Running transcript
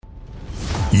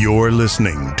You're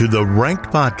listening to the Ranked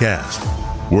Podcast,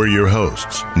 where your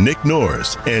hosts, Nick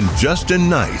Norris and Justin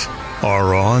Knight,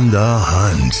 are on the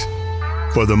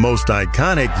hunt for the most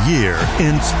iconic year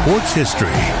in sports history.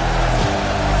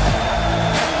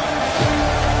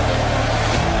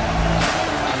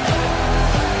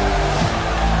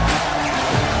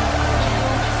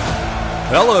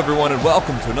 Hello, everyone, and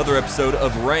welcome to another episode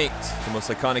of Ranked, the most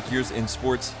iconic years in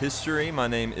sports history. My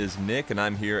name is Nick, and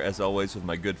I'm here, as always, with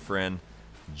my good friend,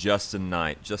 Justin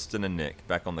Knight. Justin and Nick,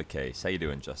 back on the case. How you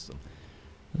doing, Justin?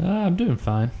 I'm doing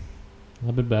fine. A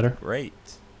little bit better. Great.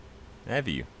 Have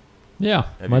you? Yeah,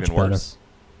 Have much you been better. worse?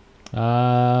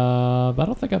 I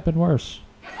don't think I've been worse.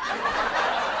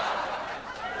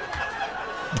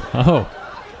 Oh,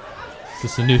 is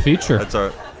this a new feature?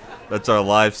 That's our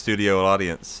live studio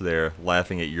audience there,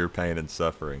 laughing at your pain and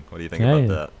suffering. What do you think Hey.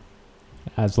 about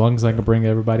As long as I can bring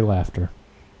everybody laughter.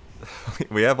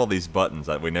 that? We have all these buttons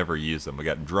that we never use them. We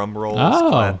got drum rolls, Oh.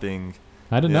 clapping.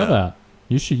 I didn't know that.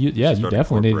 You should use. Yeah, you start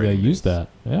definitely need to incorporating use these. that.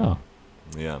 Yeah.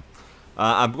 Yeah.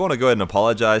 I'm going to go ahead and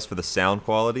apologize for the sound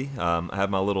quality. I have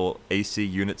my little AC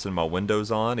units in my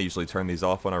windows on. I usually turn these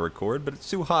off when I record, but it's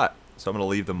too hot, so I'm going to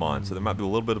leave them on. So there might be a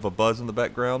little bit of a buzz in the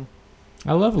background.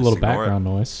 I love a Just little ignore it. background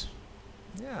noise.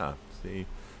 Yeah, see?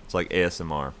 It's like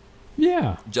ASMR.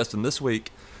 Yeah. Justin, this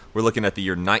week we're looking at the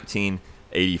year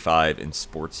 1985 in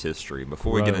sports history.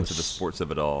 Before we get into the Gross. sports of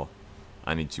it all,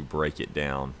 I need to break it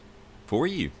down for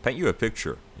you. Paint you a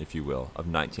picture, if you will, of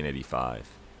 1985.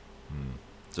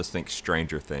 Just think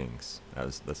Stranger Things.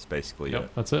 That's basically Yep, it.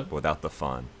 that's it. Without the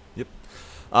fun. Yep.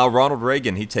 Ronald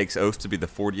Reagan, he takes oath to be the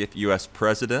 40th U.S.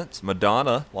 president.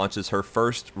 Madonna launches her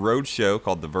first road show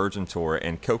called the Virgin Tour,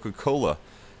 and Coca-Cola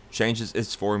changes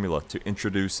its formula to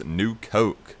introduce New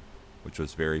Coke, which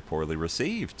was very poorly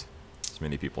received, as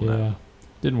many people Yeah. know.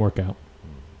 Didn't work out.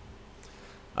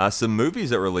 Some movies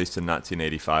that were released in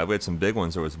 1985. We had some big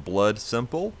ones. There was Blood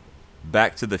Simple,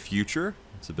 Back to the Future.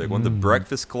 It's a big one. The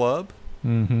Breakfast Club,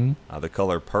 Mm-hmm. The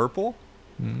Color Purple.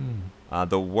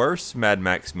 The worst Mad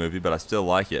Max movie, but I still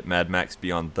like it, Mad Max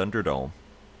Beyond Thunderdome.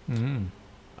 Mm.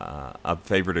 A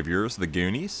favorite of yours, The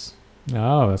Goonies.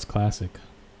 Oh, that's classic.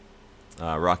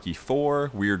 Rocky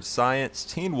IV, Weird Science,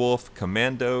 Teen Wolf,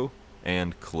 Commando,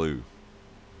 and Clue.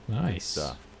 Nice.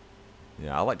 Stuff.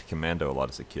 Yeah, I liked Commando a lot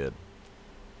as a kid.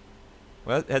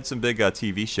 Well, it had some big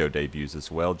TV show debuts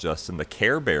as well, Justin. The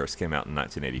Care Bears came out in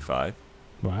 1985.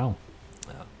 Wow.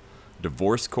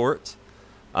 Divorce Court.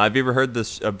 Have you ever heard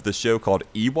of the show called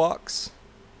Ewoks?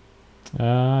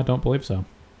 I don't believe so.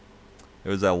 It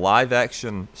was a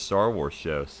live-action Star Wars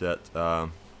show set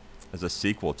as a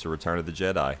sequel to Return of the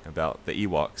Jedi about the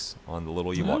Ewoks on the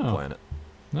little Ewok Oh. planet.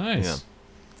 Nice.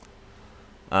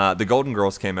 The Golden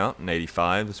Girls came out in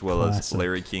 85, as well as Classic.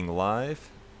 Larry King Live,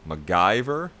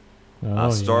 MacGyver, Oh,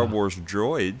 Star yeah. Wars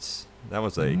Droids. That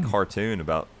was a cartoon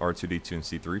about R2-D2 and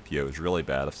C-3PO. It was really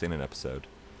bad. I've seen an episode.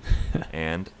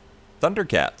 And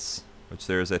Thundercats, which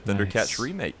there is a Thundercats Nice.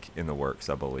 remake in the works,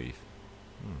 I believe.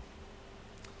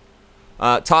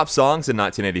 Top songs in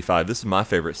 1985. This is my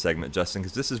favorite segment, Justin,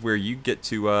 because this is where you get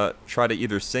to try to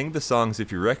either sing the songs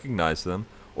if you recognize them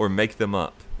or make them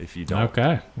up if you don't.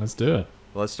 Okay, let's do it.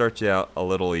 Let's start you out a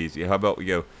little easy. How about we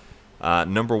go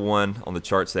number one on the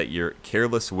charts that year,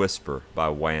 Careless Whisper by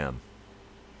Wham.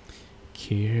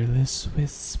 Careless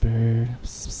whisper.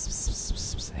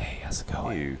 Hey, how's it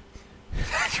going? Ew.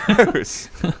 Gross.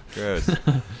 Gross.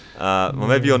 Well,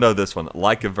 maybe you'll know this one,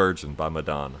 Like a Virgin by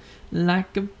Madonna.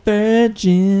 Like a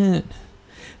virgin,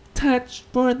 touched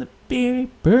for the very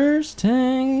first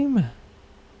time.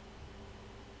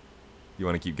 You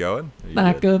want to keep going? Or you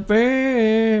Like good? a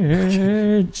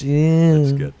virgin.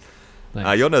 That's good.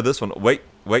 Thanks. You'll know this one,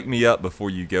 Wake Me Up Before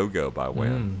You Go by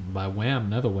Wham. By Wham,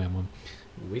 another Wham one.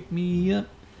 Wake me up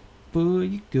before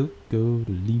you go to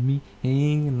leave me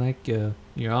hanging like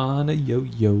you're on a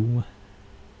yo-yo.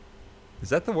 Is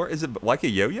that the word? Is it like a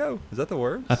yo-yo? Is that the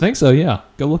word? I think so, yeah.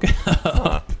 Go look it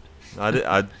up. I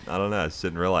don't know. I just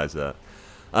didn't realize that.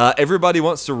 Everybody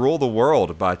Wants to Rule the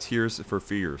World by Tears for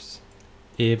Fears.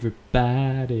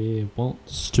 Everybody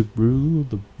wants to rule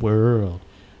the world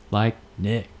like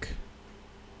Nick.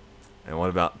 And what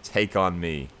about Take on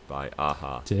Me by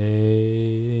Aha?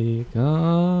 Take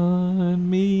on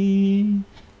me,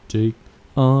 take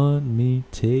on me,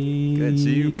 take Good, so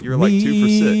you're like 2 for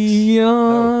 6. me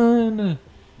on,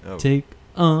 Oh. take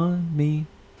on me.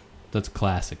 That's a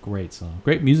classic, great song,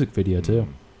 great music video too.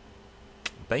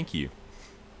 Thank you.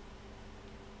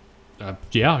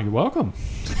 Yeah, you're welcome.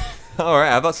 All right,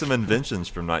 how about some inventions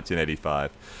from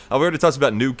 1985? We already talked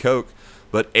about New Coke.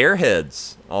 But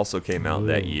Airheads also came out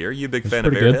that Ooh. year. You a big That's fan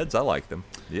of pretty good. Airheads? I like them.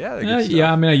 Yeah, they're good stuff.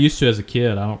 Yeah, I mean, I used to as a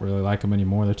kid. I don't really like them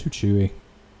anymore. They're too chewy.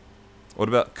 What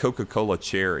about Coca-Cola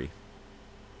Cherry?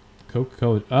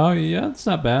 Coca-Cola. Oh, yeah, it's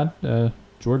not bad.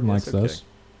 Jordan Yeah, likes it's okay.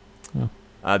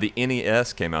 those. The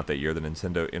NES came out that year, the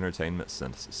Nintendo Entertainment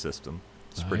System.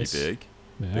 It's pretty Nice. big.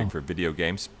 Yeah. Big for video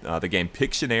games. The game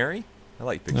Pictionary. I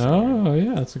like Pictionary. Oh,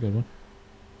 yeah, that's a good one.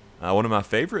 One of my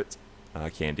favorite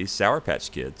candies, Sour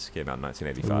Patch Kids, came out in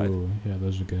 1985. Ooh, yeah,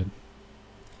 those are good.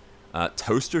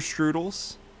 Toaster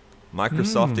Strudels,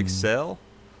 Microsoft Excel,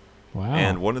 Wow.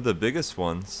 and one of the biggest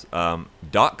ones,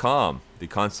 .com, the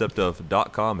concept of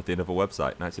 .com at the end of a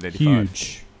website, 1985.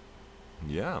 Huge.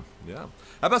 Yeah. How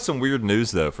about some weird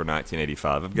news, though, for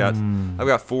 1985? I've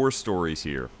got 4 stories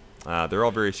here. They're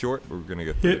all very short. We're going to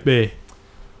go through Hit me.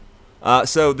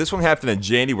 So this one happened in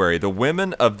January. The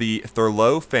women of the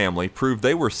Thurlow family proved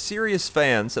they were serious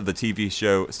fans of the TV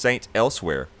show Saint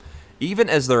Elsewhere. Even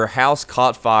as their house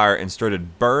caught fire and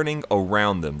started burning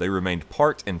around them, they remained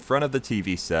parked in front of the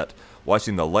TV set,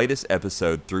 watching the latest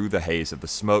episode through the haze of the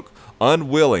smoke,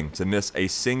 unwilling to miss a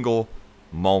single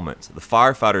moment. The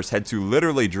firefighters had to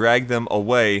literally drag them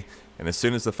away, and as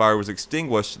soon as the fire was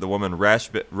extinguished, the woman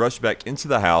rushed back into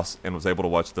the house and was able to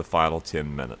watch the final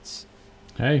 10 minutes.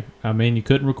 Hey, I mean, you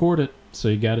couldn't record it, so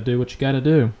you got to do what you got to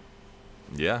do.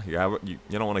 Yeah, you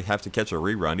don't want to have to catch a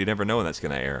rerun. You never know when that's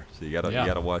going to air, so you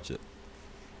gotta watch it.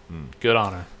 Good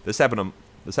on her. This happened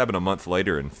a month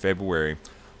later in February.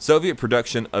 Soviet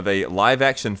production of a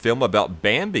live-action film about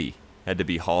Bambi had to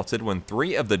be halted when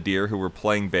 3 of the deer who were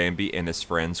playing Bambi and his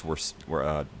friends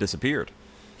were disappeared.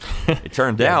 It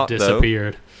turned out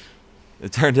disappeared.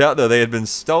 though they had been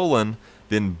stolen,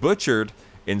 then butchered,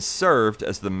 and served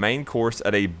as the main course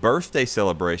at a birthday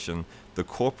celebration. The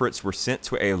culprits were sent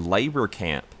to a labor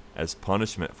camp as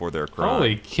punishment for their crime.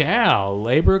 Holy cow!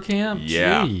 Labor camp?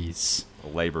 Yeah. Jeez. A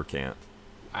labor camp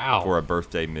Wow. for a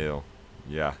birthday meal.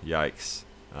 Yeah, yikes.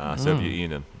 Soviet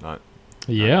Union, not.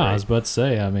 Yeah, Not I was about to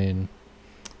say. I mean,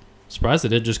 surprised they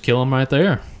didn't just kill him right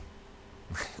there.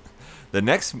 The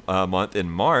next month,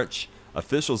 in March,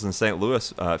 officials in St.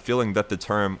 Louis, feeling that the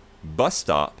term bus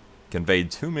stop conveyed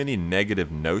too many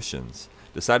negative notions,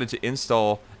 decided to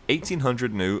install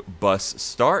 1,800 new bus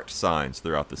start signs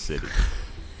throughout the city.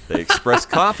 They expressed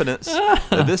confidence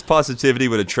that this positivity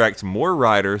would attract more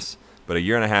riders, but a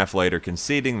year and a half later,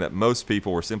 conceding that most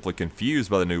people were simply confused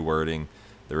by the new wording,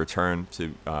 they returned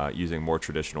to using more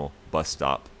traditional bus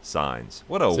stop signs.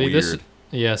 What a weird...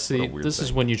 This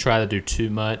is when you try to do too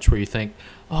much, where you think,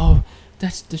 oh,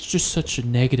 that's just such a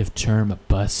negative term, a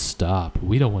bus stop.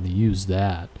 We don't want to use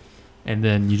that. And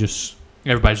then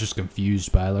everybody's just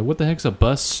confused by it. Like, what the heck's a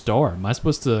bus start? Am I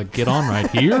supposed to get on right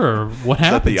here, or what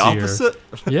happens the opposite?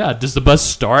 here? Yeah, does the bus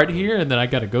start here and then I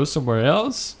got to go somewhere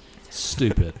else?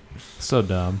 Stupid. So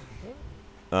dumb.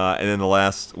 And then the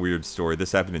last weird story.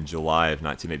 This happened in July of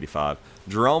 1985.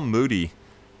 Jerome Moody,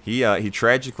 he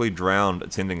tragically drowned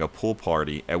attending a pool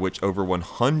party at which over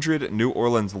 100 New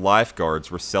Orleans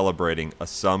lifeguards were celebrating a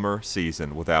summer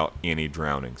season without any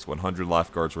drownings. 100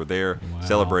 lifeguards were there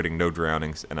celebrating no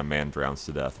drownings, and a man drowns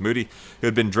to death. Moody, who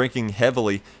had been drinking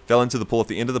heavily, fell into the pool at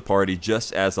the end of the party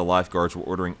just as the lifeguards were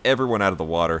ordering everyone out of the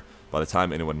water. By the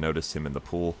time anyone noticed him in the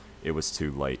pool, it was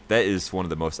too late. That is one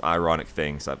of the most ironic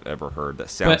things I've ever heard.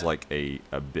 That sounds like a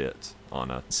bit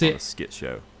on a skit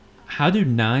show. How do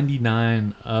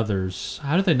 99 others,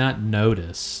 how do they not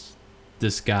notice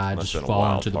this guy just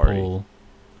fall into the pool?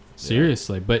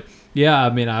 Seriously. Yeah. But, yeah, I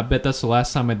mean, I bet that's the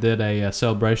last time I did a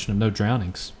celebration of no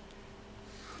drownings.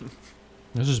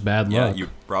 This is bad luck. Yeah,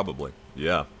 probably.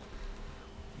 Yeah.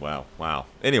 Wow.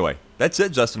 Anyway, that's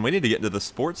it, Justin. We need to get into the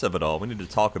sports of it all. We need to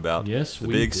talk about the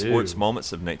big sports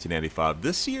moments of 1985.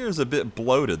 This year is a bit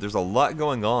bloated. There's a lot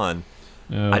going on.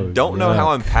 I don't know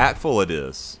how impactful it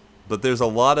is, but there's a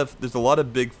lot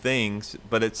of big things.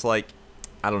 But it's like,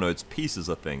 I don't know. It's pieces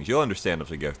of things. You'll understand as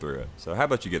we go through it. So how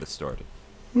about you get us started?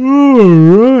 All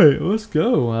right, let's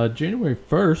go. January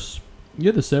 1st, you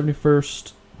had the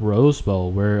 71st Rose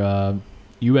Bowl where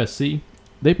USC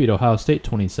they beat Ohio State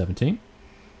 2017.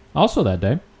 Also that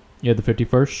day, you had the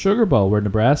 51st Sugar Bowl where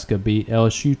Nebraska beat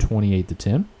LSU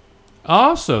 28-10.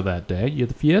 Also that day, you had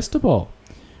the Fiesta Bowl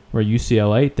where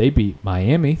UCLA they beat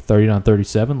Miami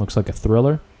 30-37. Looks like a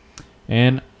thriller.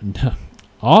 And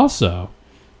also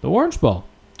the Orange Bowl,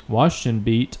 Washington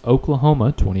beat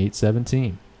Oklahoma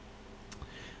 28-17.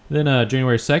 Then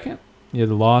January 2nd, you had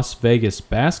the Las Vegas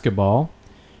basketball.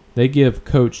 They give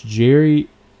Coach Jerry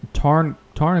Tarkanian,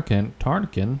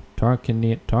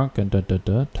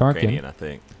 I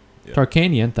think. Yeah.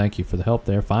 Tarkanian, thank you for the help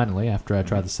there, finally, after I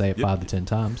tried to say it 5 to 10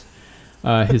 times.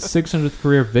 His 600th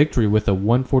career victory with a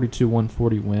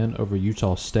 142-140 win over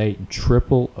Utah State in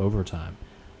triple overtime.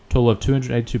 Total of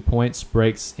 282 points,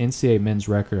 breaks NCAA men's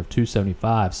record of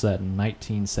 275 set in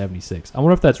 1976. I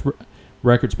wonder if that's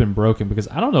record's been broken, because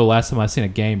I don't know last time I've seen a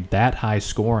game that high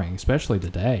scoring, especially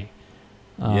today.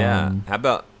 Yeah.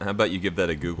 How about you give that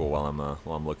a Google while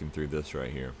I'm looking through this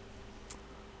right here?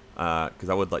 Because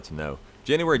I would like to know.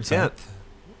 January 10th,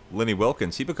 Lenny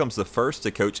Wilkens, he becomes the first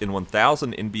to coach in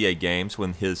 1,000 NBA games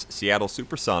when his Seattle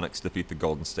Supersonics defeat the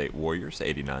Golden State Warriors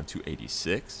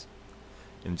 89-86.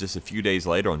 And just a few days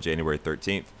later, on January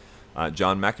 13th,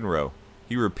 John McEnroe,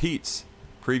 he repeats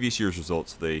previous year's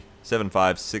results, the 7-5,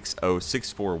 6-0,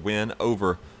 6-4 win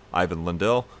over Ivan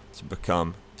Lendl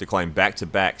to claim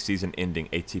back-to-back season-ending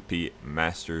ATP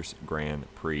Masters Grand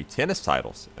Prix tennis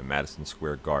titles at Madison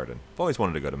Square Garden. I've always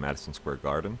wanted to go to Madison Square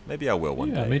Garden. Maybe I will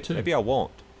one day. Me too. Maybe I won't.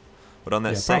 But on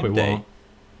that same day,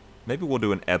 maybe we'll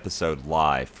do an episode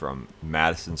live from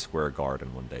Madison Square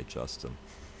Garden one day, Justin.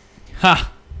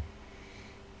 Ha!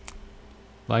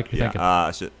 Like you're thinking.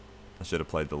 I should have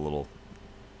played the little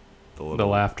The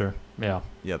laughter. Yeah.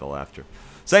 Yeah, the laughter.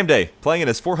 Same day, playing in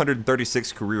his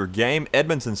 436th career game,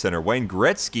 Edmonton center Wayne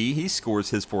Gretzky, he scores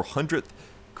his 400th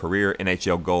career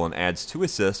NHL goal and adds 2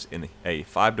 assists in a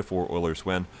 5-4 Oilers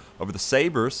win over the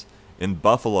Sabres in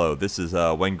Buffalo. This is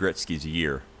Wayne Gretzky's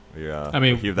year. I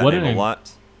mean, hear that name a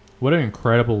lot. What an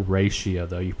incredible ratio,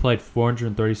 though. You've played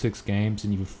 436 games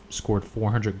and you've scored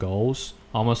 400 goals,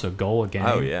 almost a goal a game.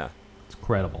 Oh, yeah. It's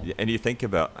incredible. Yeah, and you think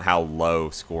about how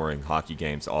low scoring hockey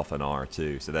games often are,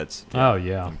 too. So that's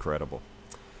incredible.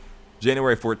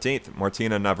 January 14th,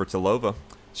 Martina Navratilova.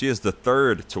 She is the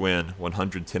third to win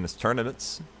 100 tennis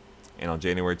tournaments. And on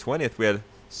January 20th, we had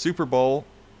Super Bowl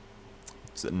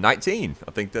 19.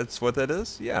 I think that's what that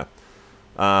is. Yeah.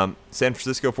 San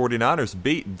Francisco 49ers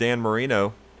beat Dan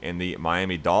Marino and the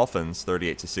Miami Dolphins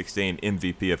 38-16.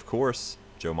 MVP, of course,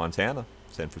 Joe Montana,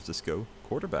 San Francisco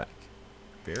quarterback.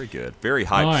 Very good. Very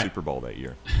hyped Super Bowl that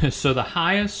year. So the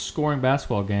highest scoring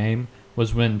basketball game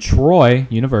was when Troy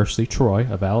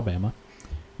of Alabama,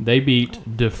 they beat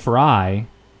DeFry,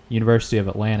 University of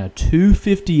Atlanta,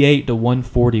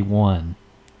 258-141.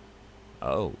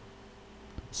 Oh.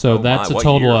 So that's a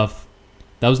total of,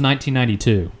 that was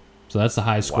 1992. So that's the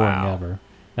highest scoring ever.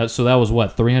 So that was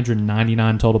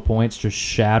 399 total points, just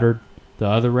shattered the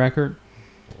other record.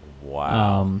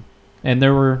 Wow. And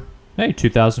there were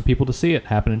 2,000 people to see it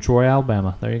happen in Troy,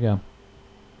 Alabama. There you go.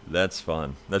 That's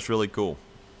fun. That's really cool.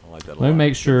 I like that a lot. Let me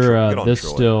make sure this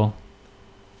Troy. still.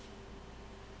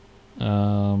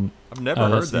 I've never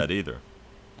heard that either.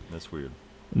 That's weird.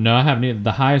 No, I haven't either.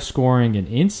 The highest scoring in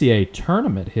NCAA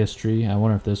tournament history, I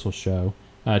wonder if this will show,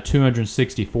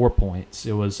 264 points.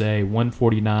 It was a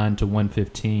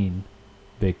 149-115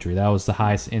 victory. That was the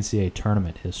highest NCAA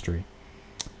tournament history.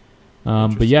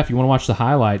 But yeah, if you want to watch the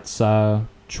highlights,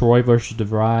 Troy versus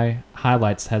DeVry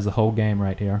highlights has the whole game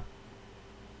right here.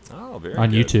 Oh, very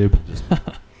on good. YouTube.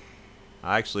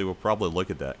 I actually will probably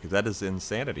look at that because that is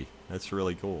insanity. That's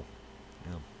really cool.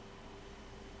 Yeah.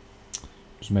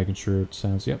 Just making sure it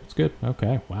sounds. Yep, it's good.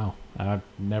 Okay, wow. I've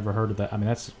never heard of that. I mean,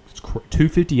 it's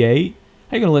 258.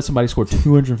 How are you gonna let somebody score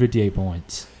 258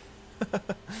 points?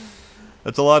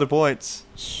 That's a lot of points.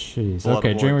 Jeez.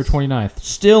 Okay, January 29th.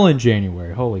 Still in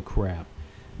January. Holy crap.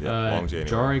 Yeah, long Jari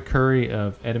January. Curry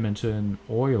of Edmonton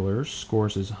Oilers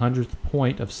scores his 100th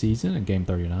point of season in Game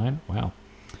 39. Wow.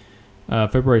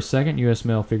 February 2nd, U.S.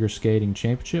 Male Figure Skating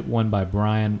Championship won by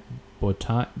Brian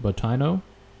Boitano.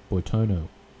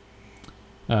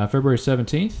 February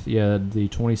 17th, the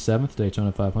 27th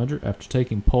Daytona 500. After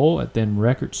taking pole at then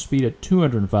record speed at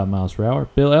 205 miles per hour,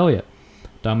 Bill Elliott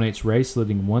dominates race,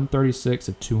 leading 136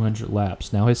 of 200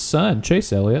 laps. Now his son,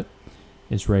 Chase Elliott,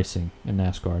 is racing in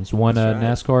NASCAR. He's won a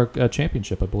NASCAR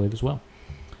championship, I believe, as well.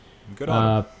 Good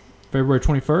on him. February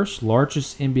 21st,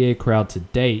 largest NBA crowd to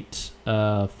date,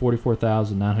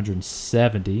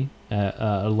 44,970 at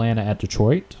Atlanta at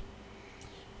Detroit.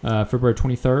 February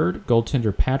 23rd,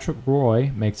 goaltender Patrick Roy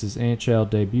makes his NHL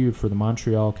debut for the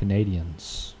Montreal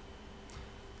Canadiens.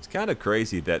 It's kind of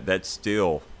crazy that that's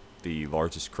still the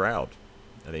largest crowd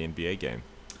at an NBA game.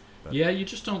 But yeah, you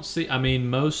just don't see. I mean,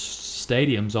 most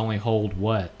stadiums only hold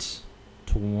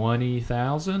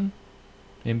 20,000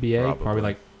 NBA, probably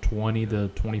like 20 to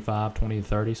 25, 20 to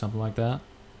 30, something like that.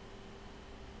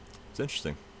 It's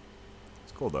interesting.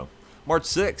 It's cool though. March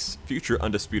 6th, future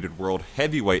undisputed world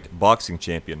heavyweight boxing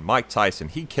champion Mike Tyson,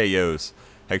 he KOs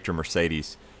Hector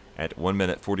Mercedes at 1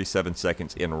 minute 47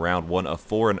 seconds in round 1 of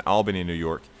 4 in Albany, New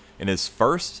York, in his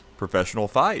first professional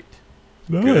fight.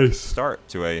 Nice. Good start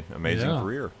to an amazing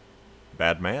career.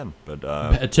 Bad man, but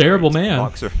a terrible man.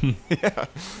 Boxer. Yeah.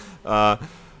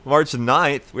 March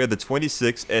 9th, we had the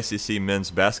 26th SEC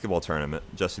men's basketball tournament.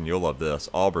 Justin, you'll love this.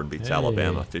 Auburn beats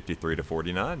Alabama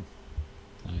 53-49.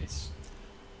 Nice.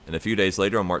 And a few days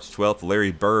later, on March 12th,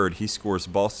 Larry Bird, he scores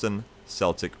Boston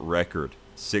Celtic record,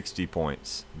 60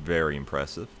 points. Very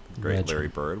impressive. Great Legend. Larry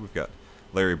Bird. We've got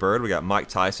Larry Bird, we got Mike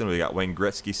Tyson, we got Wayne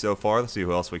Gretzky so far. Let's see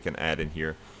who else we can add in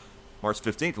here. March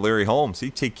 15th, Larry Holmes,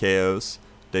 he TKOs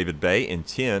David Bay in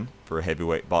 10 for a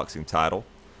heavyweight boxing title.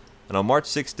 And on March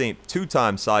 16th,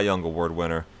 two-time Cy Young Award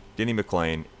winner Denny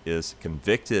McClain is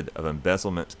convicted of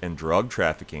embezzlement and drug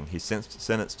trafficking. He's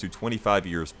sentenced to 25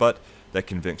 years, but that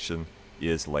conviction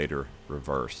is later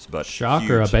reversed. But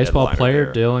Shocker, a huge baseball headliner player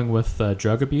there. dealing with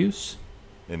drug abuse?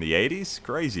 In the 80s?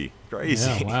 Crazy.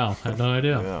 Yeah, wow. I had no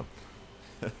idea. Yeah.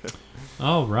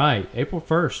 All right. April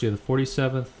 1st, you have the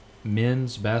 47th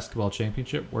Men's Basketball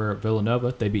Championship where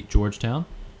Villanova, they beat Georgetown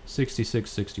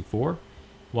 66-64.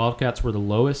 Wildcats were the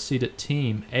lowest seeded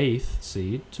team, 8th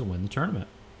seed, to win the tournament.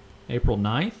 April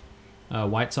 9th,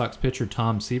 White Sox pitcher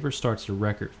Tom Seaver starts a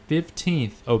record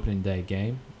 15th opening day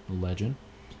game. Legend.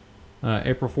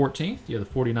 April 14th, you have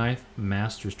the 49th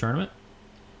Masters Tournament,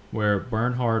 where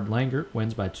Bernhard Langer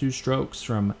wins by 2 strokes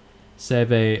from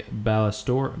Seve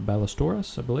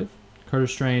Ballesteros, I believe.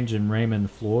 Curtis Strange and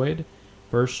Raymond Floyd,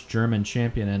 first German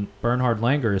champion. And Bernhard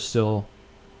Langer is still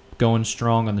going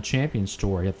strong on the Champions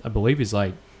Tour. I believe he's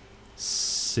like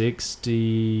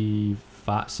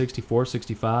 64,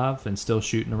 65, and still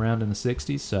shooting around in the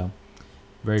 60s. So,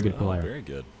 very good player. Very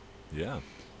good. Yeah.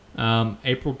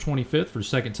 April 25th, for the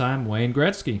second time, Wayne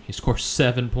Gretzky. He scores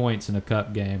 7 points in a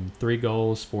cup game, 3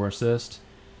 goals, 4 assists.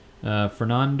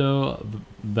 Fernando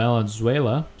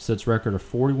Valenzuela sets record of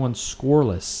 41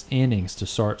 scoreless innings to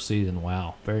start season.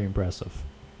 Wow, very impressive.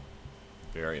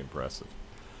 Very impressive.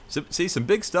 So, see, some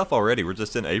big stuff already. We're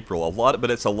just in April. But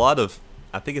it's a lot of,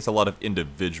 I think it's a lot of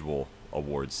individual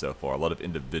awards so far. A lot of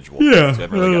individual things. We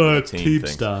haven't really gotten to the team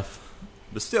things. Stuff.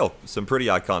 But still, some pretty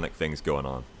iconic things going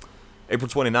on. April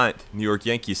 29th, New York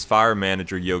Yankees fire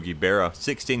manager Yogi Berra,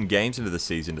 16 games into the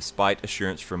season, despite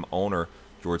assurance from owner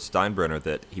George Steinbrenner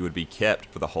that he would be kept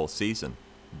for the whole season.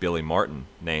 Billy Martin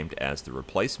named as the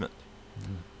replacement.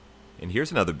 And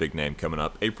here's another big name coming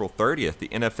up. April 30th, the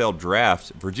NFL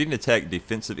Draft. Virginia Tech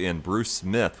defensive end Bruce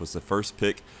Smith was the first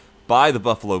pick by the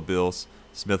Buffalo Bills.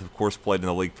 Smith, of course, played in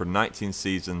the league for 19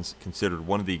 seasons, considered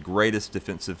one of the greatest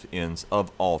defensive ends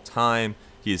of all time.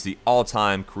 He is the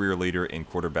all-time career leader in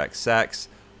quarterback sacks.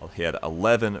 He had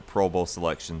 11 Pro Bowl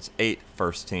selections, 8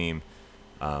 first-team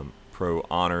Pro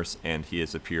honors, and he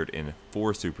has appeared in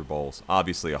 4 Super Bowls.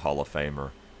 Obviously a Hall of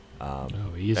Famer.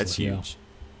 Easily, that's huge.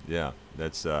 Yeah,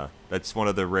 that's one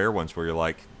of the rare ones where you're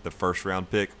like, the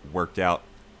first-round pick worked out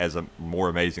as more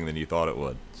amazing than you thought it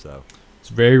would. So it's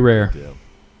very rare.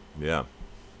 Yeah.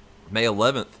 May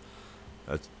 11th,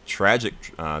 a tragic,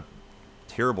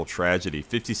 terrible tragedy.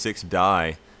 56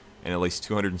 die, and at least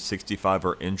 265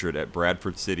 are injured at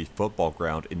Bradford City Football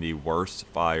Ground in the worst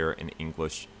fire in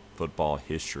English football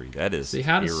history. That is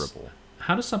terrible.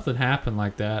 How does something happen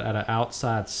like that at an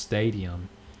outside stadium?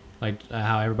 Like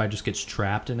how everybody just gets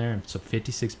trapped in there and so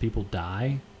 56 people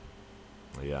die?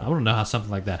 Yeah. I want to know how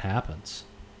something like that happens.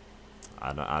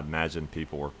 I imagine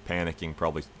people were panicking,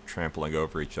 probably trampling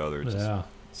over each other. It just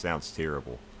sounds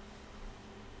terrible.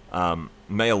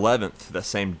 May 11th, that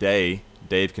same day,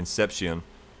 Dave Concepcion,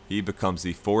 he becomes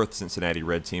the 4th Cincinnati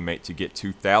Red teammate to get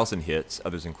 2,000 hits.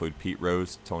 Others include Pete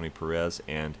Rose, Tony Perez,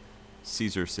 and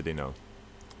Cesar Cedeno.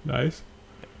 Nice.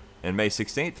 And May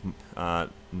 16th,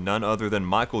 none other than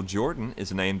Michael Jordan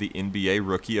is named the NBA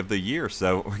Rookie of the Year.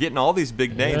 So we're getting all these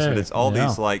big names, but it's all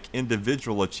these like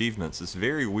individual achievements. It's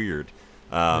very weird.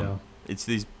 It's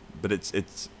these, but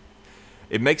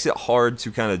it makes it hard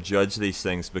to kind of judge these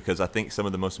things because I think some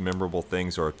of the most memorable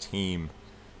things are team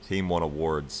won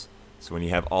awards. So when you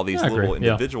have all these little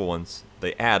individual ones,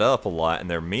 they add up a lot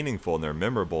and they're meaningful and they're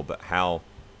memorable. But how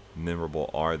memorable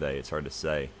are they? It's hard to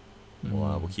say.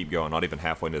 We'll keep going. Not even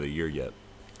halfway into the year yet.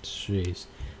 Jeez.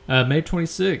 May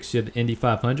 26th, you have the Indy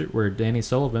 500 where Danny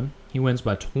Sullivan, he wins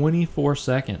by 24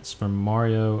 seconds from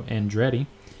Mario Andretti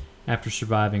after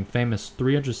surviving famous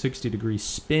 360-degree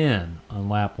spin on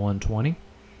lap 120.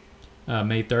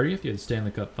 May 30th, you have the Stanley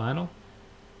Cup Final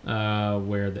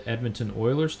where the Edmonton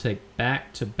Oilers take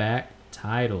back-to-back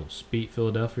titles, beat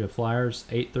Philadelphia Flyers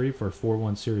 8-3 for a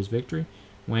 4-1 series victory.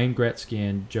 Wayne Gretzky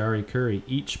and Jari Kurri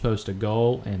each post a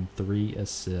goal and 3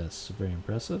 assists. Very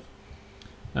impressive.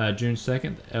 June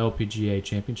 2nd, the LPGA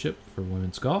Championship for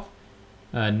women's golf.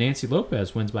 Nancy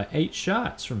Lopez wins by 8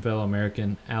 shots from fellow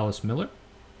American Alice Miller.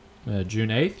 June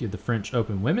 8th, you have the French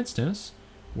Open women's tennis,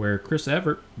 where Chris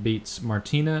Evert beats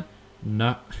Martina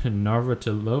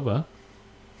Navratilova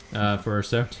for her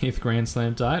 17th Grand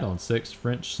Slam title and 6th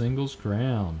French singles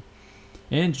crown.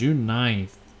 And June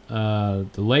 9th,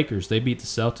 the Lakers, they beat the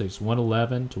Celtics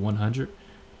 111-100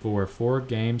 for a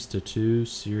 4-2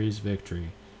 series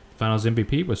victory. The finals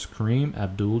MVP was Kareem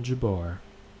Abdul-Jabbar.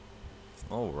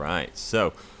 All right.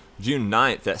 So, June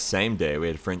 9th, that same day, we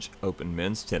had French Open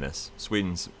men's tennis.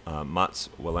 Sweden's Mats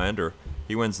Wilander,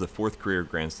 he wins the 4th career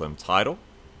Grand Slam title.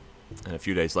 And a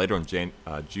few days later, on June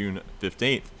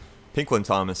 15th, Pinklin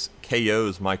Thomas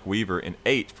KOs Mike Weaver in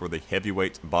 8 for the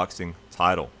heavyweight boxing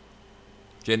title.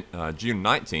 June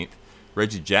 19th,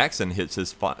 Reggie Jackson hits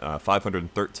his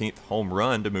 513th home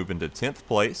run to move into 10th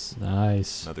place.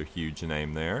 Nice. Another huge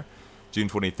name there. June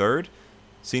 23rd,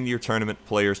 Senior Tournament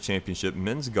Players Championship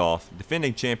Men's Golf.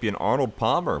 Defending champion Arnold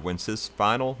Palmer wins his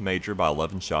final major by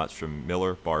 11 shots from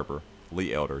Miller Barber,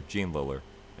 Lee Elder, Gene Liller,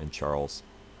 and Charles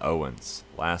Owens.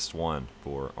 Last one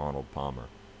for Arnold Palmer.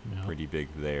 Yeah. Pretty big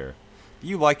there. Do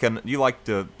you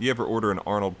ever order an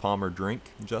Arnold Palmer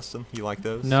drink, Justin? You like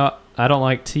those? No, I don't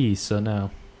like tea, so no.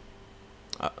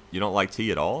 You don't like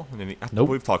tea at all? I mean, Nope.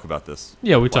 We've talked about this.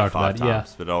 Yeah, we like talked 5 about it, yeah.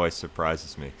 times, but it always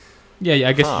surprises me. Yeah,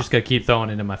 I guess Huh. you just got to keep throwing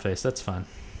it in my face. That's fine.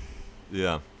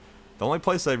 Yeah. The only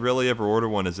place I really ever order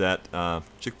one is at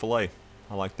Chick-fil-A.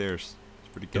 I like theirs.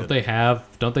 It's pretty good.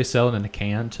 Don't they sell it in a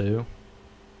can too?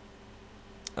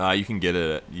 You can get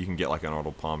like an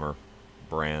Arnold Palmer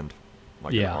brand.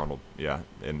 Like Yeah. an Arnold,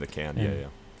 in the can. And- Yeah.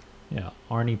 Yeah,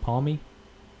 Arnie Palmy.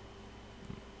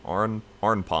 Arn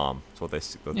Palm. That's what they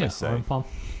say. Arnie Palm.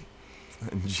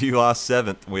 On July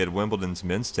 7th, we had Wimbledon's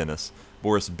men's tennis.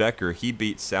 Boris Becker, he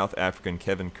beat South African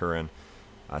Kevin Curran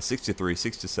 63,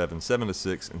 67,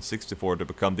 7-6, and 6-4 to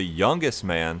become the youngest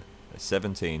man at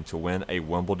 17 to win a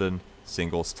Wimbledon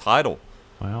singles title.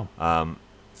 Wow.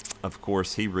 Of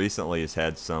course, he recently has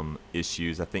had some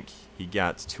issues. I think he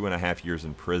got 2.5 years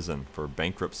in prison for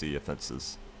bankruptcy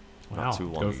offenses. Wow. Not too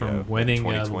long Go ago. from winning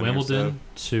 2020 or Wimbledon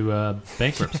to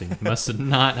bankruptcy. Must have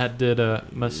not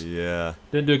Yeah.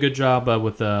 didn't do a good job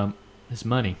with his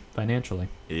money financially.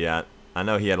 Yeah. I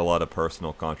know he had a lot of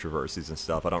personal controversies and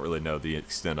stuff. I don't really know the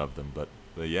extent of them, but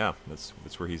yeah, that's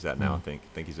where he's at now. I think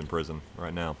he's in prison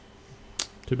right now.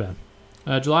 Too bad.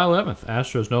 July 11th,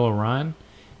 Astros Noah Ryan.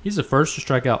 He's the first to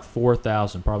strike out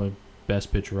 4,000. Probably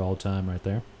best pitcher all time right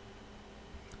there.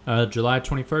 July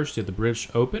 21st, you have the British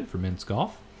Open for men's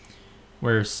golf,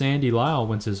 where Sandy Lyle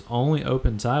wins his only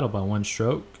Open title by 1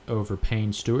 stroke over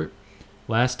Payne Stewart.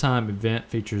 Last time event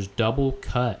features double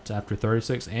cut after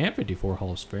 36 and 54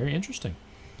 holes. Very interesting.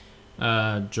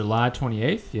 July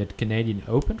 28th, you had Canadian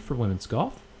Open for women's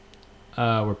golf,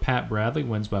 where Pat Bradley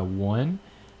wins by 1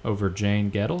 over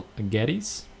Jane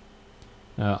Geddes.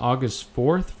 August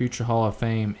 4th, future Hall of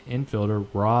Fame infielder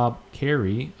Rob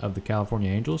Carey of the California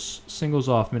Angels singles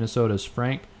off Minnesota's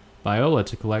Frank Viola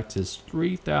to collect his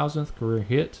 3,000th career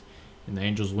hit, and the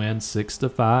Angels win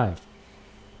 6-5.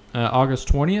 August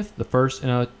 20th, the first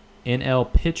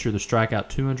NL pitcher to strike out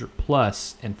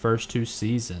 200-plus in first 2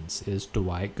 seasons is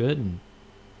Dwight Gooden.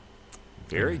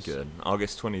 Very good.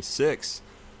 August 26th,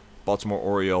 Baltimore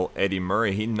Oriole Eddie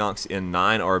Murray, he knocks in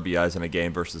 9 RBIs in a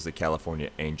game versus the California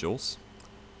Angels.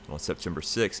 On September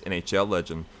 6th, NHL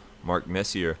legend Mark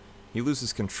Messier, he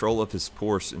loses control of his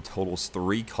Porsche and totals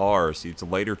 3 cars. He's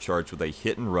later charged with a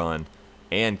hit and run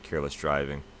and careless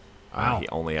driving. Wow. He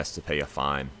only has to pay a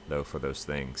fine, though, for those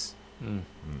things. Could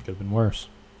have been worse.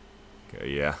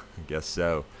 Okay, yeah, I guess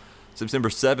so. September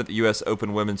 7th, U.S.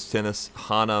 Open women's tennis,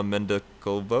 Hanna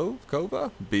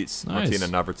Mendakova beats Nice. Martina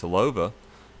Navratilova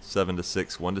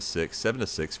 7-6, 1-6,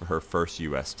 7-6 for her first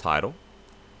U.S. title.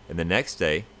 And the next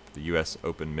day, the U.S.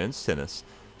 Open men's tennis,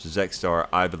 Zizek star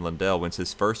Ivan Lendl wins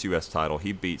his first U.S. title.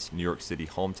 He beats New York City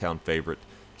hometown favorite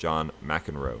John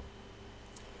McEnroe.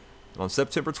 And on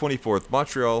September 24th,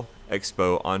 Montreal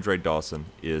Expo Andre Dawson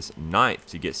is 9th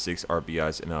to get 6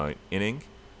 RBIs in an inning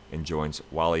and joins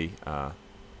Wally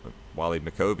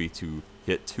McCovey to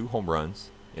hit 2 home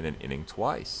runs in an inning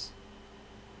twice.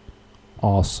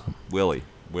 Awesome. Willie.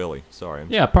 Sorry.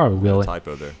 Yeah, probably I had a Willie.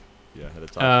 typo there. Yeah, I had a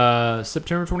typo.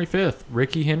 September 25th,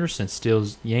 Ricky Henderson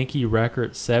steals Yankee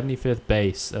record 75th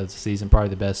base of the season, probably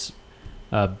the best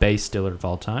base stealer of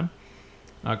all time.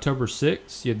 October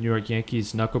 6th, you have New York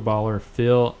Yankees knuckleballer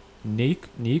Phil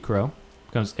Niekro,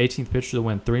 becomes 18th pitcher to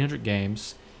win 300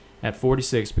 games. At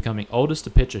 46, becoming oldest to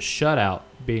pitch a shutout,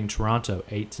 beating Toronto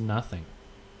 8-0.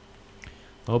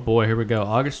 Oh boy, here we go.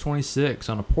 August 26th,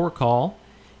 on a poor call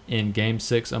in Game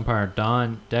 6, umpire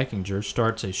Don Deckinger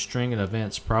starts a string of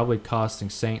events probably costing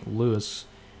St. Louis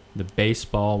the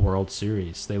Baseball World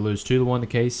Series. They lose 2-1 to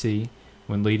KC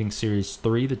when leading series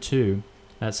 3-2.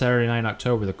 That Saturday night in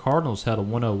October, the Cardinals had a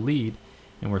 1-0 lead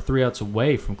and were 3 outs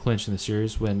away from clinching the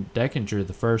series when Deckinger,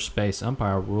 the first base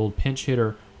umpire, ruled pinch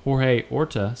hitter Jorge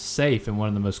Orta safe in one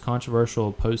of the most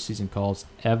controversial postseason calls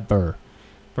ever.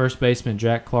 First baseman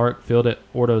Jack Clark fielded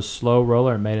Orta's slow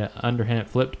roller and made an underhanded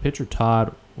flip to pitcher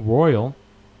Todd Royale,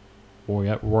 I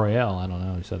don't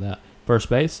know who said that, first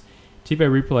base.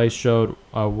 TV replays showed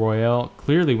Royale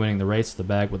clearly winning the race to the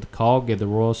bag, but the call gave the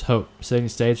Royals hope, setting the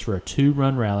stage for a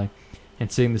 2-run rally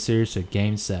and sending the series to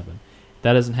Game 7. If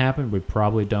that doesn't happen, we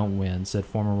probably don't win, said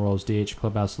former Royals DH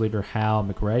clubhouse leader Hal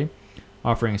McRae,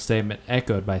 offering a statement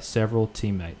echoed by several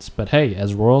teammates. But hey,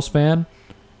 as a Royals fan,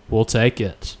 we'll take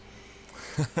it.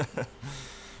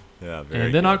 Yeah, and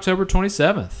then good. October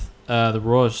 27th, the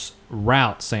Royals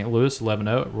rout St. Louis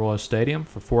 11-0 at Royals Stadium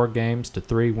for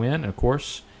 4-3 win. And of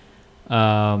course,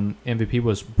 MVP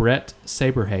was Brett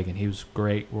Saberhagen. He was a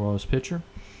great Royals pitcher.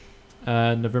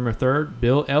 November 3rd,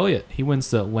 Bill Elliott. He wins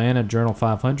the Atlanta Journal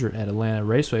 500 at Atlanta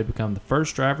Raceway to become the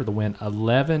first driver to win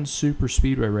 11 super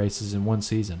speedway races in one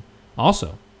season.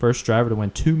 Also, first driver to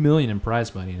win $2 million in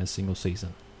prize money in a single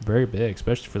season. Very big,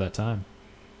 especially for that time.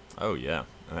 Oh, yeah.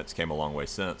 And that's came a long way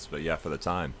since. But, yeah, for the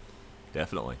time,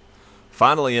 definitely.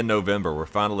 Finally, in November, we're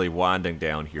finally winding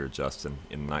down here, Justin,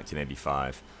 in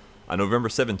 1985. On November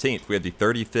 17th, we had the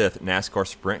 35th NASCAR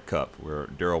Sprint Cup, where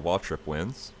Darrell Waltrip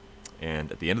wins. And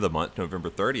at the end of the month, November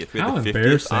 30th, we had the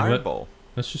 50th Iron Bowl.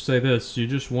 Let's just say this. You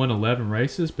just won 11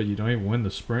 races, but you don't even win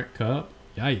the Sprint Cup?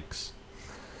 Yikes.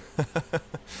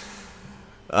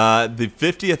 The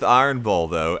 50th Iron Bowl,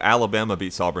 though, Alabama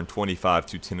beats Auburn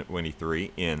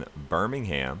 25-23 in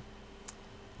Birmingham.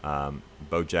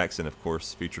 Bo Jackson, of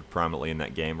course, featured prominently in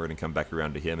that game. We're going to come back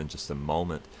around to him in just a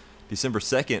moment. December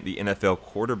 2nd, the NFL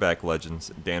quarterback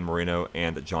legends Dan Marino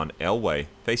and John Elway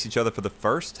face each other for the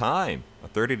first time. A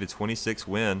 30-26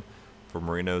 win for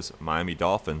Marino's Miami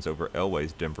Dolphins over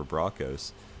Elway's Denver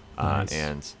Broncos. Nice.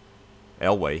 And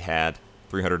Elway had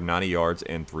 390 yards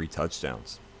and 3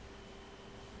 touchdowns.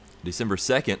 December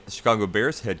 2nd, the Chicago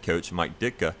Bears head coach Mike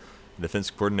Ditka and defense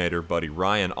coordinator Buddy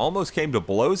Ryan almost came to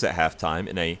blows at halftime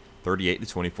in a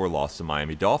 38-24 loss to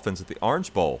Miami Dolphins at the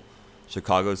Orange Bowl,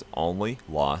 Chicago's only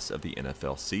loss of the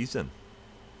NFL season.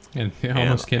 And it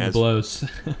almost came to blows.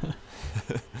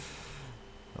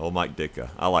 Oh, Mike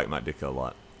Ditka. I like Mike Ditka a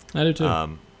lot. I do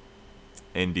too.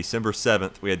 And December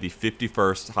 7th, we had the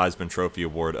 51st Heisman Trophy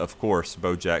Award. Of course,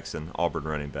 Bo Jackson, Auburn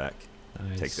running back,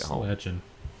 takes it home. Legend.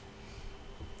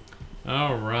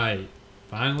 All right.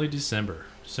 Finally, December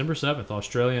 7th,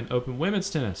 Australian Open women's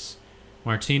tennis.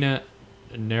 Martina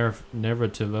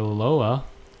Navratilova.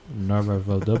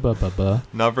 Navratilova.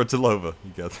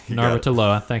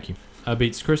 Navratilova, thank you.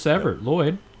 Beats Chris Everett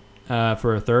Lloyd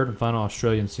for a third and final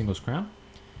Australian singles crown.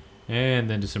 And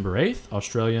then December 8th,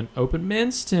 Australian Open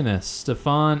men's tennis.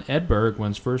 Stefan Edberg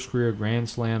wins first career Grand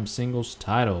Slam singles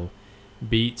title.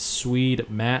 Beats Swede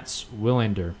Mats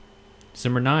Wilander.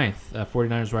 December 9th,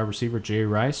 49ers wide receiver Jerry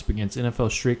Rice begins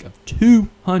NFL streak of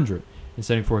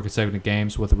 274 consecutive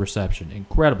games with a reception.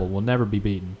 Incredible. Will never be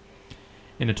beaten.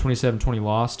 In a 27-20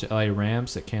 loss to LA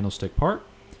Rams at Candlestick Park.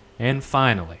 And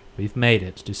finally, we've made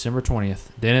it. December 20th,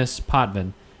 Dennis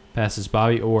Potvin passes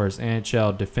Bobby Orr's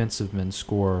NHL defensiveman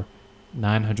score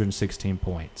 916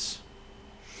 points.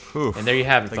 Oof. And there you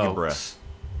have it, Take folks. a breath.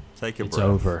 Take a breath. It's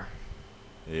over.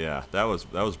 Yeah, that was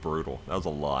brutal. That was a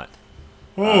lot.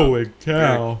 Holy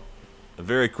cow.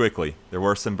 Very quickly, there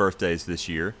were some birthdays this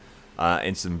year,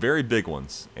 and some very big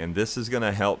ones. And this is going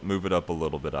to help move it up a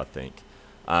little bit, I think.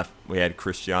 We had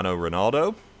Cristiano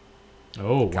Ronaldo,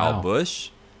 Oh, Kyle wow.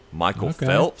 Busch, Michael Okay.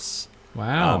 Phelps,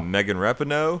 Wow. Megan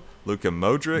Rapinoe, Luka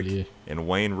Modric, Yeah. and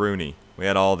Wayne Rooney. We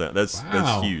had all that. That's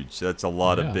Wow. huge. That's a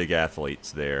lot Yeah. of big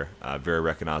athletes there. Very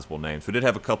recognizable names. We did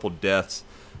have a couple deaths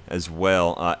as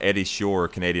well. Eddie Shore,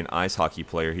 Canadian ice hockey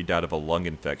player, he died of a lung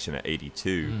infection at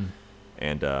 82.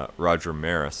 And Roger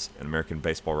Maris, an American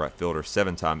baseball right fielder,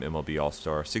 7-time MLB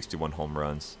All-Star, 61 home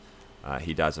runs.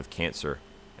 He dies of cancer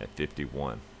at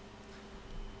 51.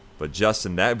 But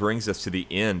Justin, that brings us to the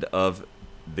end of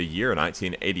the year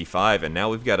 1985, and now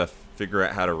we've got to figure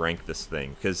out how to rank this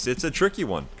thing, because it's a tricky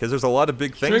one, because there's a lot of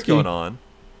big things going on.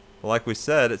 But like we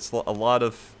said, it's a lot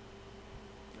of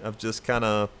just kind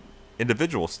of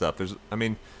individual stuff. It's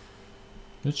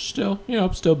still,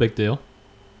 still a big deal.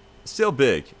 Still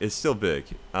big. It's still big.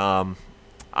 I'm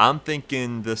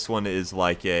thinking this one is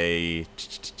like a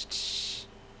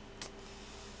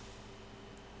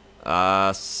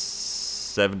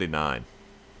 79.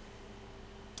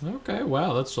 Okay,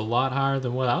 wow, that's a lot higher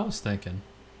than what I was thinking.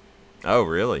 Oh,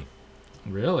 really?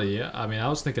 Really? Yeah. I mean, I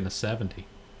was thinking a 70.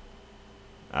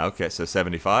 Okay, so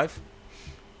 75?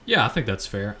 Yeah, I think that's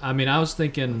fair. I mean, I was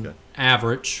thinking Okay.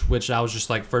 average, which I was just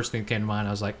like, first thing that came to mind,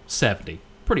 I was like 70.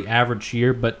 pretty average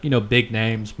year, but, big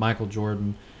names, Michael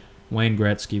Jordan, Wayne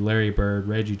Gretzky, Larry Bird,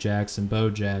 Reggie Jackson, Bo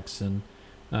Jackson,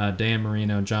 Dan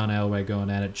Marino, John Elway going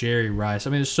at it, Jerry Rice. I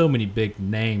mean, there's so many big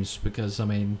names because,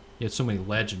 you had so many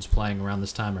legends playing around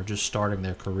this time or just starting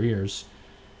their careers.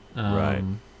 Right.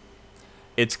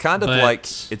 It's kind of like,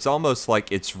 it's almost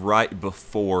like it's right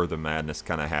before the madness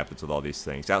kind of happens with all these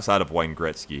things. Outside of Wayne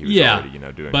Gretzky, who was already,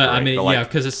 doing great. But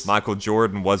because it's... Michael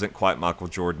Jordan wasn't quite Michael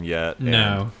Jordan yet.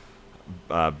 No.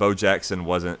 And, Bo Jackson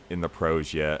wasn't in the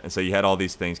pros yet. And so you had all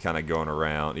these things kind of going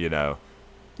around, Yeah,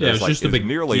 it was just the beginning.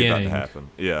 Nearly about to happen.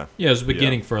 Yeah. Yeah, it was the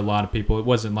beginning for a lot of people. It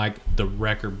wasn't like the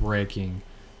record-breaking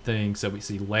things that we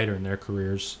see later in their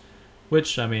careers,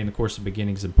 which, of course, the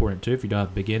beginning is important too. If you don't have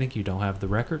the beginning, you don't have the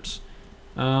records.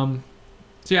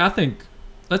 I think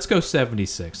let's go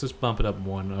 76. Let's bump it up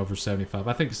one over 75.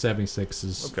 I think 76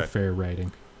 is a fair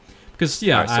rating. Because,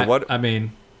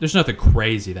 there's nothing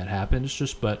crazy that happened.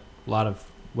 It's but a lot of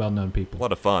well-known people. A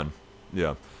lot of fun.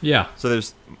 Yeah. Yeah. So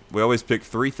we always pick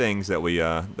 3 things that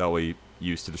we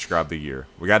use to describe the year.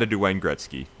 We got to do Wayne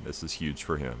Gretzky. This is huge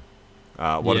for him.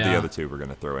 What are the other 2 we're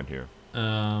going to throw in here?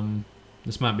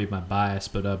 This might be my bias,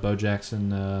 but Bo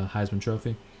Jackson Heisman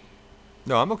Trophy.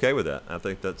 No, I'm okay with that. I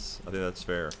think that's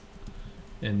fair.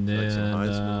 And then I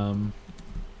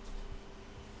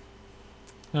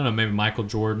don't know, maybe Michael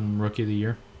Jordan Rookie of the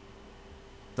Year.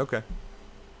 Okay.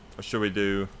 Or should we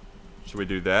do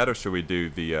that, or should we do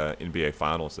the NBA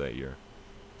Finals that year?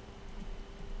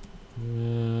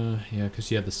 Yeah,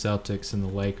 because you have the Celtics and the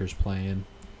Lakers playing.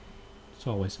 It's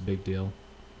always a big deal.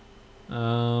 I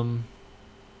don't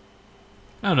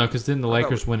know, because didn't the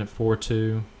Lakers win at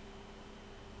 4-2?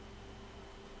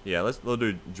 Yeah, we'll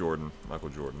do Michael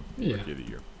Jordan, Rookie of the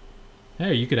Year.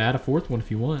 Hey, you could add a 4th one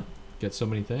if you want. Get so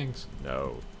many things.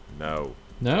 No. No?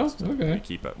 Okay.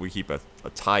 We keep a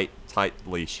tight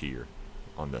leash here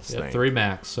on this thing. 3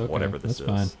 max. Okay, whatever this that's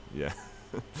fine. Yeah.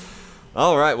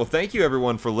 All right. Well, thank you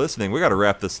everyone for listening. We got to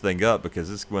wrap this thing up because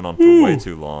this went on for way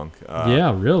too long.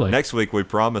 Yeah, really. Next week we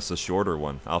promise a shorter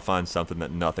one. I'll find something that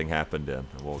nothing happened in.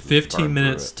 We'll 15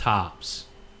 minutes tops.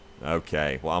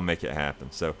 Okay, well, I'll make it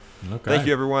happen. So, Thank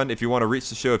you, everyone. If you want to reach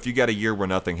the show, if you got a year where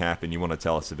nothing happened you want to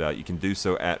tell us about, you can do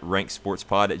so at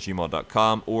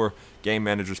ranksportspod@gmail.com or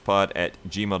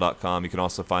gamemanagerspod@gmail.com. You can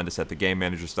also find us at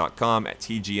thegamemanagers.com, at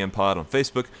TGMpod on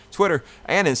Facebook, Twitter,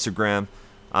 and Instagram.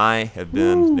 I have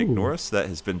been Nick Norris. That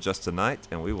has been Justin Knight,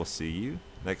 and we will see you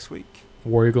next week.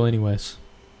 War Eagle anyways.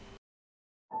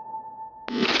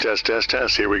 Test.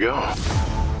 Here we go.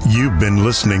 You've been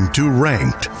listening to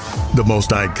Ranked, the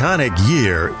most iconic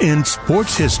year in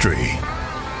sports history.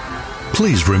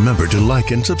 Please remember to like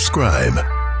and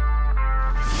subscribe.